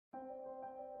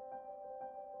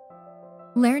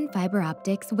Learn fiber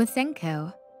optics with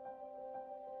Senko.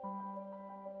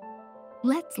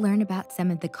 Let's learn about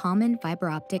some of the common fiber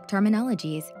optic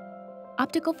terminologies.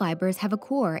 Optical fibers have a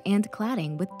core and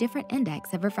cladding with different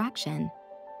index of refraction,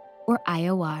 or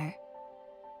IOR.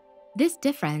 This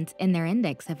difference in their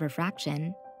index of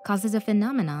refraction causes a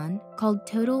phenomenon called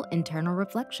total internal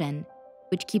reflection,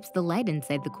 which keeps the light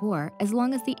inside the core as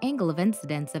long as the angle of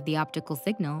incidence of the optical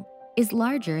signal is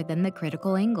larger than the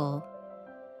critical angle.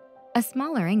 A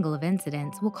smaller angle of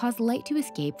incidence will cause light to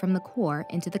escape from the core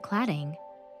into the cladding.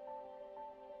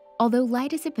 Although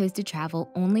light is supposed to travel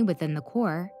only within the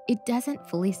core, it doesn't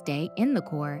fully stay in the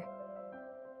core.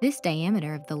 This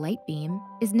diameter of the light beam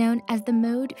is known as the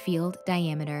mode field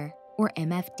diameter, or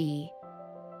MFD.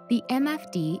 The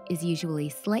MFD is usually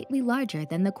slightly larger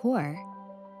than the core.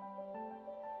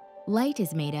 Light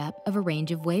is made up of a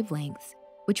range of wavelengths,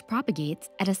 which propagates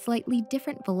at a slightly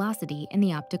different velocity in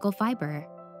the optical fiber.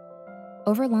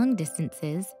 Over long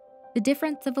distances, the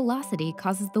difference of velocity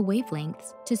causes the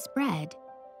wavelengths to spread,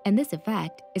 and this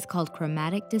effect is called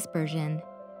chromatic dispersion.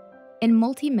 In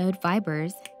multi-mode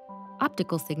fibers,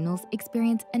 optical signals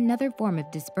experience another form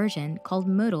of dispersion called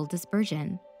modal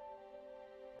dispersion.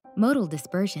 Modal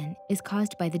dispersion is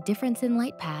caused by the difference in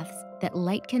light paths that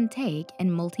light can take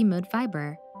in multi-mode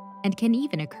fiber and can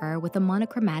even occur with a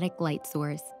monochromatic light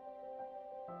source.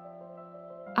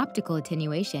 Optical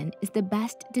attenuation is the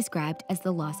best described as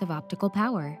the loss of optical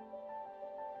power.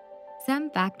 Some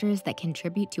factors that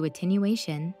contribute to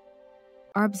attenuation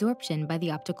are absorption by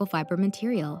the optical fiber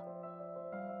material,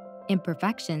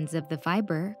 imperfections of the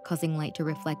fiber causing light to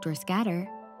reflect or scatter,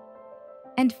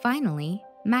 and finally,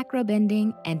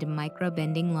 macrobending and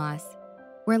microbending loss,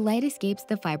 where light escapes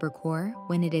the fiber core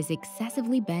when it is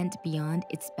excessively bent beyond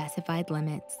its specified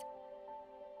limits.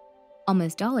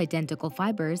 Almost all identical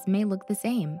fibers may look the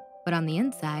same, but on the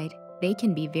inside, they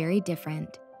can be very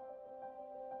different.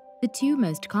 The two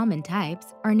most common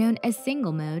types are known as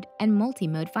single-mode and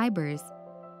multi-mode fibers.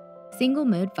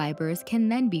 Single-mode fibers can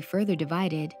then be further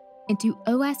divided into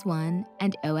OS1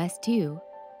 and OS2,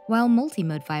 while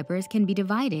multi-mode fibers can be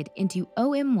divided into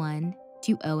OM1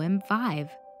 to OM5.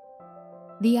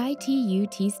 The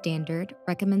ITU-T standard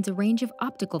recommends a range of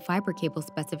optical fiber cable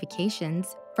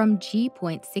specifications from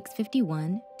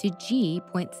G.651 to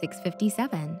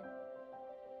G.657.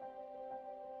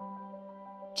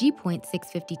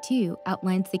 G.652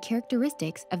 outlines the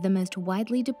characteristics of the most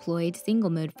widely deployed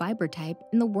single-mode fiber type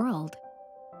in the world,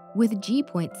 with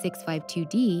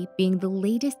G.652D being the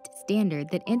latest standard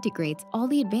that integrates all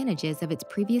the advantages of its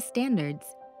previous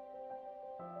standards.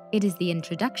 It is the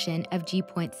introduction of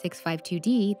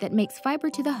G.652D that makes fiber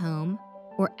to the home,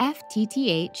 or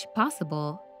FTTH,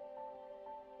 possible.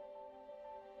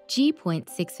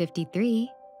 G.653,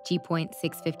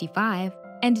 G.655,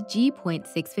 and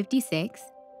G.656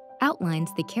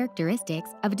 outlines the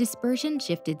characteristics of a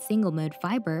dispersion-shifted single-mode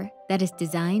fiber that is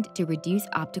designed to reduce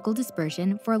optical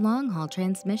dispersion for long-haul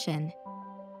transmission.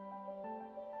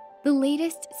 The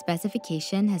latest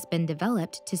specification has been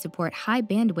developed to support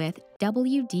high-bandwidth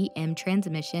WDM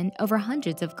transmission over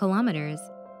hundreds of kilometers.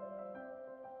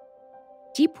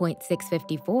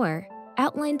 G.654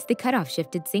 outlines the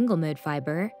cutoff-shifted single-mode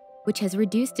fiber, which has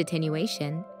reduced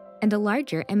attenuation and a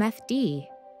larger MFD.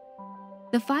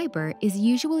 The fiber is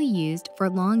usually used for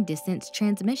long-distance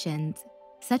transmissions,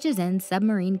 such as in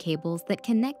submarine cables that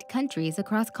connect countries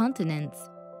across continents.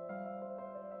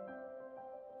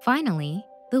 Finally,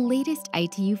 the latest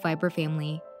ITU fiber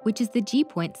family, which is the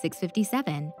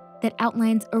G.657, that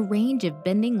outlines a range of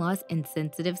bending loss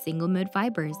insensitive single-mode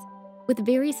fibers with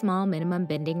very small minimum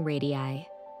bending radii.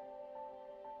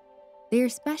 They are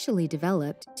specially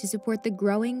developed to support the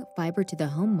growing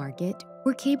fiber-to-the-home market,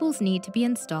 where cables need to be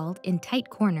installed in tight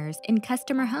corners in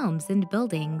customer homes and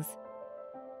buildings.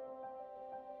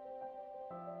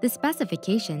 The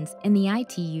specifications in the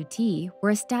ITU-T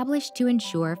were established to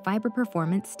ensure fiber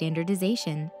performance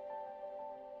standardization.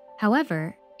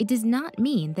 However, it does not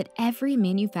mean that every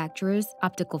manufacturer's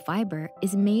optical fiber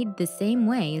is made the same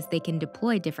way, as they can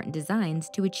deploy different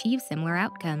designs to achieve similar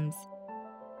outcomes.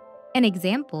 An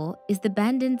example is the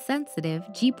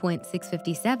bend-insensitive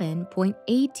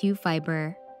G.657.A2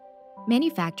 fiber.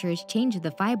 Manufacturers change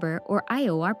the fiber or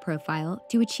IOR profile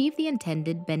to achieve the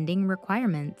intended bending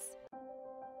requirements.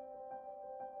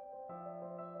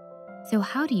 So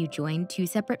how do you join two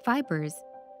separate fibers?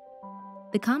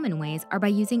 The common ways are by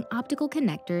using optical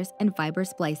connectors and fiber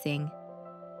splicing.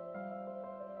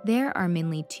 There are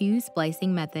mainly two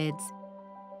splicing methods,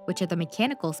 which are the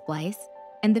mechanical splice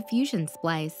and the fusion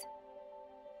splice.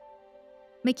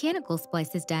 Mechanical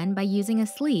splice is done by using a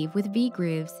sleeve with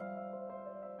V-grooves.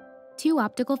 two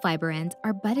optical fiber ends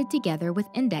are butted together with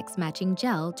index matching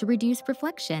gel to reduce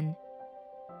reflection.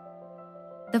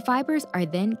 The fibers are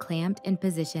then clamped in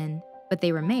position, but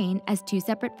they remain as two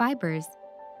separate fibers.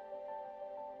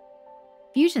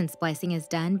 Fusion splicing is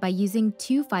done by using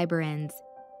two fiber ends.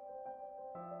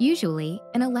 Usually,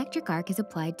 an electric arc is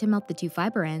applied to melt the two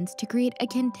fiber ends to create a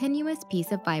continuous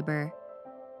piece of fiber.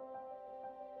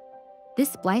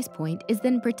 This splice point is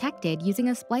then protected using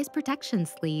a splice protection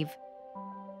sleeve.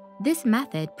 This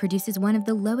method produces one of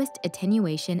the lowest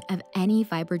attenuation of any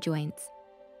fiber joints.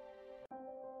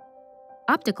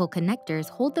 Optical connectors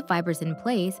hold the fibers in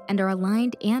place and are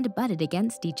aligned and butted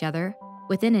against each other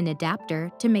within an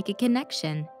adapter to make a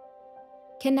connection.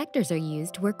 Connectors are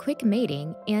used where quick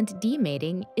mating and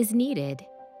demating is needed.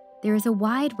 There is a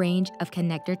wide range of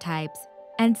connector types,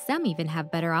 and some even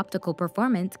have better optical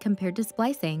performance compared to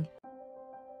splicing.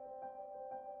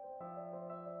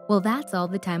 Well, that's all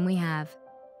the time we have.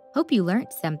 Hope you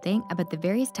learned something about the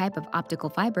various types of optical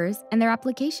fibers and their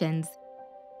applications.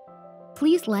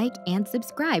 Please like and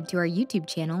subscribe to our YouTube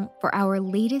channel for our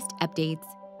latest updates,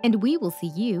 and we will see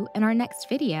you in our next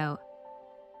video.